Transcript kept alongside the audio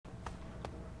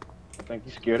I think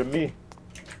he's scared of me.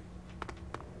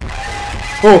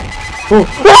 Oh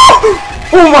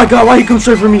my god, why he come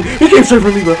straight for me? He came straight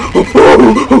for me, bro.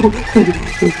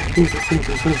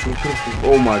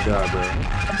 Oh my god, bro.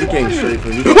 He came straight for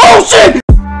me. Oh shit!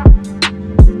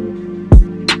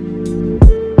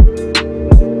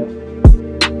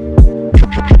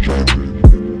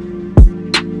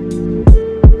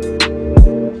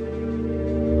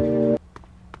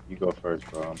 You go first,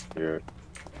 bro. I'm scared.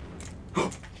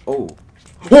 Oh.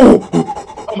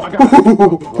 Oh my god!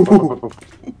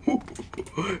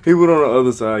 He went on the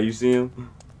other side. You see him?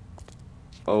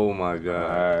 Oh my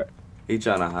god. Alright. He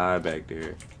trying to hide back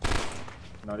there.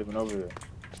 Not even over there.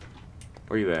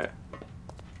 Where you at?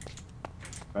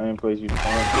 Same place you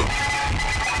spawned.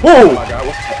 Whoa! Oh my god,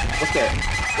 what's that? What's that?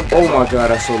 What's that? Oh my god,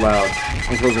 that's so loud.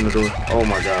 I'm closing the door. Oh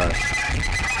my god.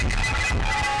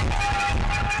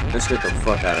 That scared the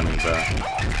fuck out of me, bro.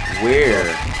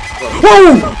 Where?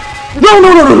 Whoa! No!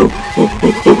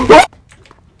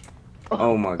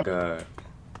 Oh my god.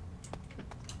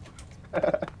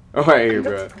 Alright here,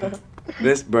 bro.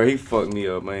 This, bro, he fucked me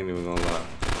up. I ain't even gonna lie.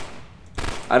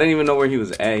 I didn't even know where he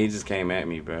was at. He just came at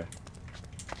me, bro.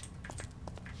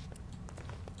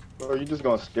 Bro, you just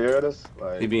gonna scare us?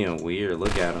 Like... He being weird.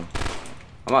 Look at him.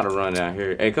 I'm about to run down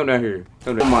here. Hey, come down here.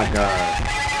 Come down. Oh my god.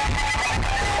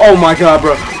 Oh my god,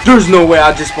 bro. There's no way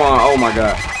I just spawned. Oh my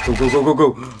god. Go.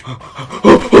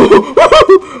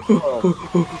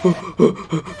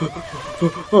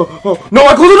 No,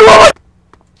 I closed the door!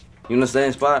 You in the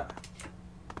same spot?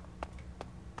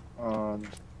 Oh!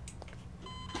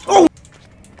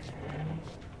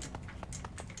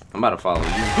 I'm about to follow you.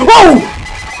 Oh!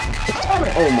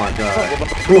 Oh my god.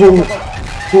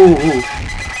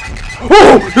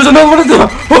 Oh! There's another one in there!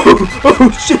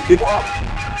 Oh shit!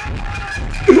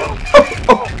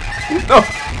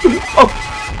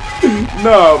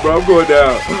 No, bro, I'm going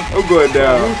down.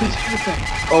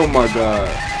 Oh my god.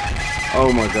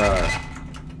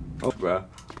 Oh, bro.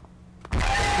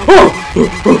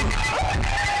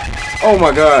 Oh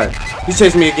my god. He's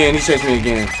chasing me again.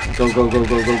 Go. Go.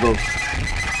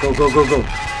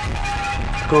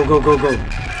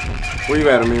 Where you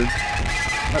at, Amir?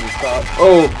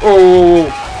 Oh.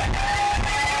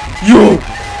 Yo.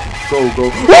 Go.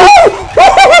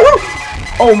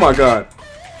 Oh my god.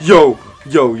 Yo. I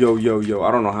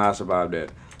don't know how I survived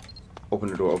that. Open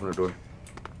the door.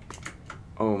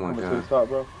 Oh my god. To the top,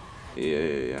 bro.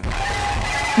 Yeah.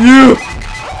 Yeah.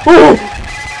 Oh.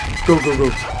 Go.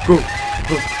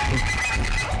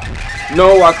 No,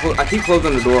 I keep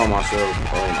closing the door on myself.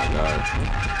 Oh my god.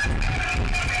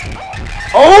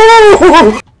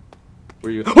 Oh!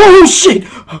 Where you? Oh shit!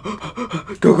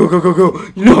 Go.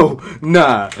 No.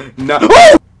 Nah.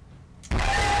 Oh!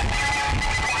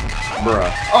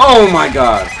 Bruh. Oh my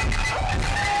god.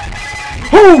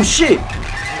 Oh shit!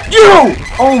 Yo!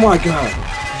 Oh my god.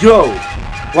 Yo!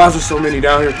 Why is there so many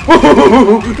down here?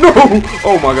 No!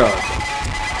 Oh my god.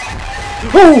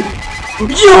 Oh!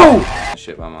 Yo!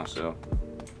 Shit by myself.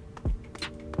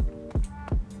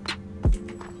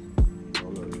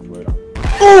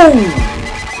 Oh!